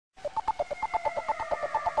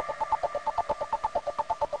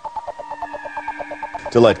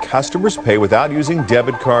to let customers pay without using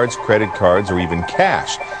debit cards, credit cards, or even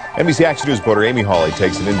cash. NBC Action News reporter Amy Hawley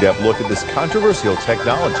takes an in-depth look at this controversial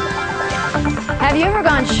technology. Have you ever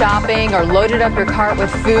gone shopping or loaded up your cart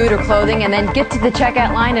with food or clothing and then get to the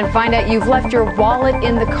checkout line and find out you've left your wallet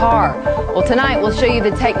in the car? Well, tonight we'll show you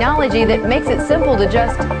the technology that makes it simple to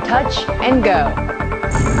just touch and go.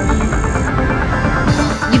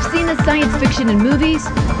 You've seen the science fiction in movies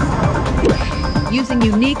using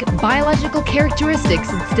unique biological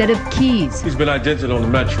characteristics instead of keys. He's been identified on the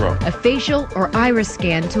metro. A facial or iris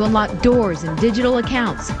scan to unlock doors and digital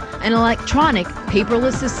accounts. An electronic,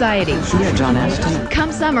 paperless society. Yeah, John Aston.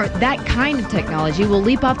 Come summer, that kind of technology will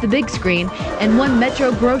leap off the big screen, and one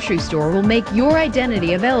Metro grocery store will make your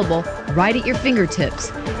identity available right at your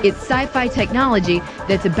fingertips. It's sci-fi technology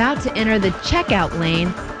that's about to enter the checkout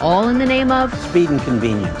lane, all in the name of Speed and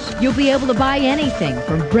convenience. You'll be able to buy anything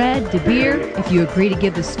from bread to beer if you agree to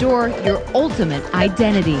give the store your ultimate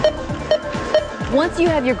identity. Once you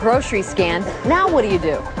have your grocery scanned, now what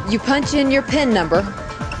do? You punch in your PIN number,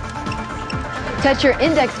 touch your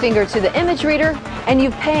index finger to the image reader, and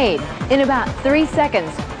you've paid in about 3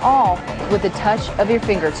 seconds, all with the touch of your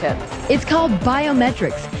fingertips. It's called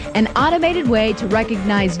biometrics, an automated way to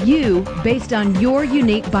recognize you based on your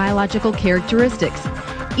unique biological characteristics.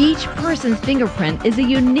 Each person's fingerprint is a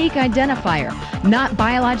unique identifier, not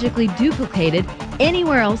biologically duplicated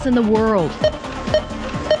anywhere else in the world.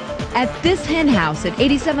 At this hen house at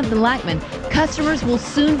 87th and Lackman, customers will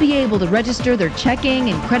soon be able to register their checking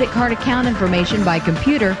and credit card account information by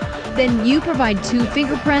computer. Then you provide 2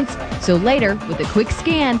 fingerprints, so later, with a quick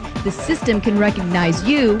scan, the system can recognize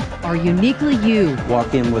you are uniquely you.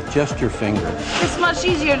 Walk in with just your finger. It's much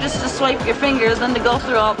easier just to swipe your fingers than to go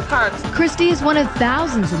through all the cards. Christy is one of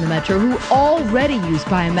thousands in the Metro who already use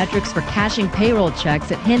biometrics for cashing payroll checks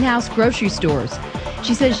at hen house grocery stores.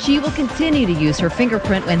 She says she will continue to use her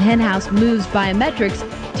fingerprint when hen house moves biometrics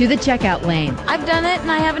to the checkout lane. I've done it and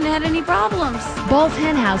I haven't had any problems. Ball's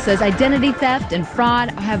Hen House says identity theft and fraud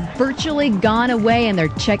have virtually gone away in their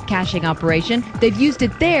check cashing operation. They've used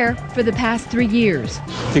it there for the past 3 years.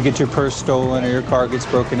 If you get your purse stolen or your car gets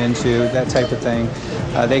broken into, that type of thing,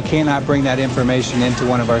 they cannot bring that information into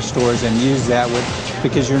one of our stores and use that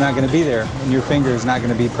because you're not going to be there and your finger is not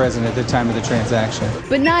going to be present at the time of the transaction.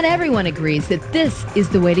 But not everyone agrees that this is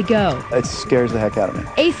the way to go. It scares the heck out of me.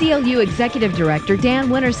 ACLU Executive Director Dan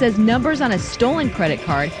Winter says numbers on a stolen credit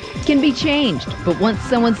card can be changed, but once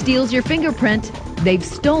someone steals your fingerprint, they've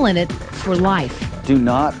stolen it for life. Do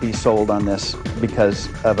not be sold on this because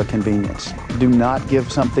of a convenience. Do not give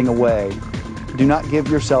something away. Do not give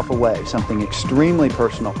yourself away, something extremely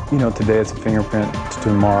personal. You know, today it's a fingerprint,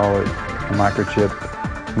 tomorrow a microchip.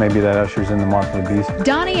 Maybe that ushers in the mark of the beast.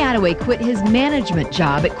 Donnie Attaway quit his management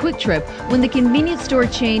job at Quick Trip when the convenience store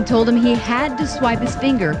chain told him he had to swipe his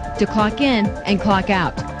finger to clock in and clock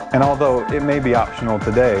out. And although it may be optional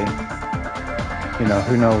today, you know,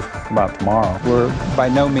 who knows about tomorrow. We're by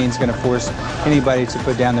no means going to force anybody to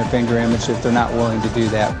put down their finger image if they're not willing to do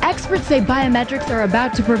that. Experts say biometrics are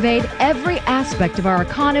about to pervade every aspect of our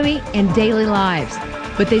economy and daily lives.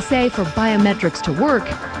 But they say for biometrics to work,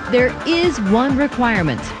 there is one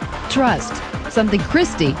requirement: trust, something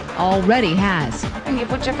Christy already has. And you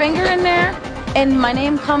put your finger in there, and my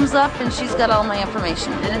name comes up, and she's got all my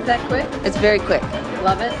information. And is that quick? It's very quick.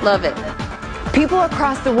 Love it? Love it. People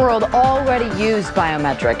across the world already use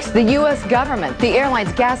biometrics. The U.S. government, the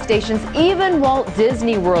airlines, gas stations, even Walt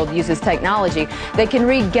Disney World uses technology that can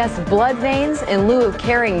read guests' blood veins in lieu of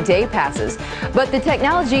carrying day passes. But the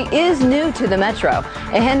technology is new to the Metro.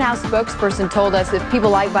 A hen house spokesperson told us if people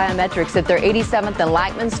like biometrics at their 87th and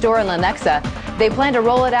Lackman store in Lenexa, they plan to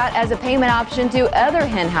roll it out as a payment option to other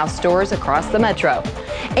hen house stores across the Metro.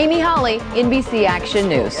 Amy Hawley, NBC Action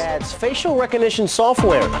News. Adds facial recognition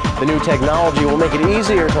software. The new technology will make it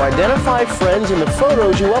easier to identify friends in the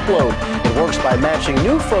photos you upload. It works by matching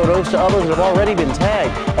new photos to others that have already been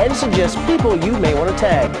tagged and suggests people you may want to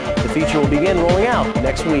tag. The feature will begin rolling out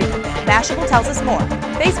next week. Mashable tells us more.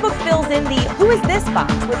 Facebook fills in the "Who is this?"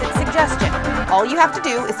 box with its suggestion. All you have to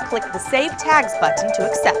do is click the Save Tags button to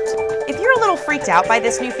accept. If you're a little freaked out by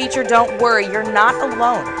this new feature, don't worry, you're not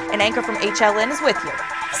alone. An anchor from HLN is with you.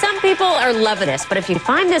 Some people are loving this, but if you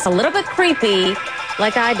find this a little bit creepy,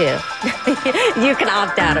 like I do, you can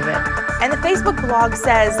opt out of it. And the Facebook blog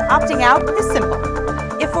says opting out is simple.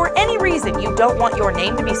 If for any reason you don't want your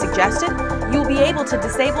name to be suggested, you'll be able to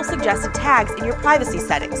disable suggested tags in your privacy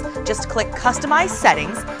settings. Just click Customize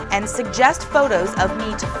Settings and suggest photos of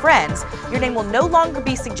me to friends. Your name will no longer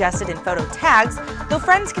be suggested in photo tags, though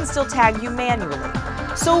friends can still tag you manually.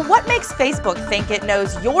 So what makes Facebook think it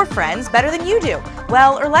knows your friends better than you do?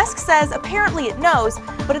 Well, AllXCast says apparently it knows,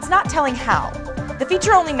 but it's not telling how. The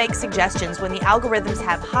feature only makes suggestions when the algorithms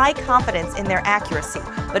have high confidence in their accuracy,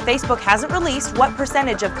 but Facebook hasn't released what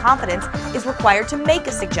percentage of confidence is required to make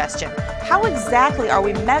a suggestion. How exactly are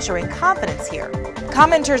we measuring confidence here?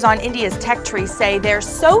 Commenters on India's tech tree say they're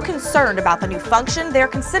so concerned about the new function, they're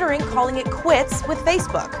considering calling it quits with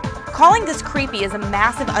Facebook. Calling this creepy is a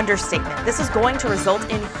massive understatement. This is going to result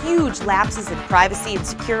in huge lapses in privacy and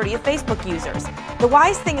security of Facebook users. The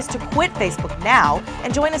wise thing is to quit Facebook now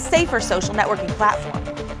and join a safer social networking platform.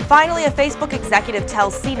 Finally, a Facebook executive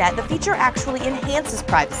tells CNET the feature actually enhances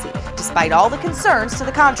privacy, despite all the concerns to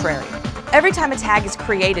the contrary. Every time a tag is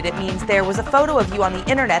created, it means there was a photo of you on the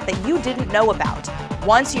internet that you didn't know about.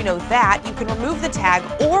 Once you know that, you can remove the tag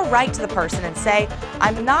or write to the person and say,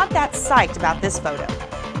 "I'm not that psyched about this photo."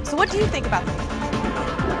 So what do you think about the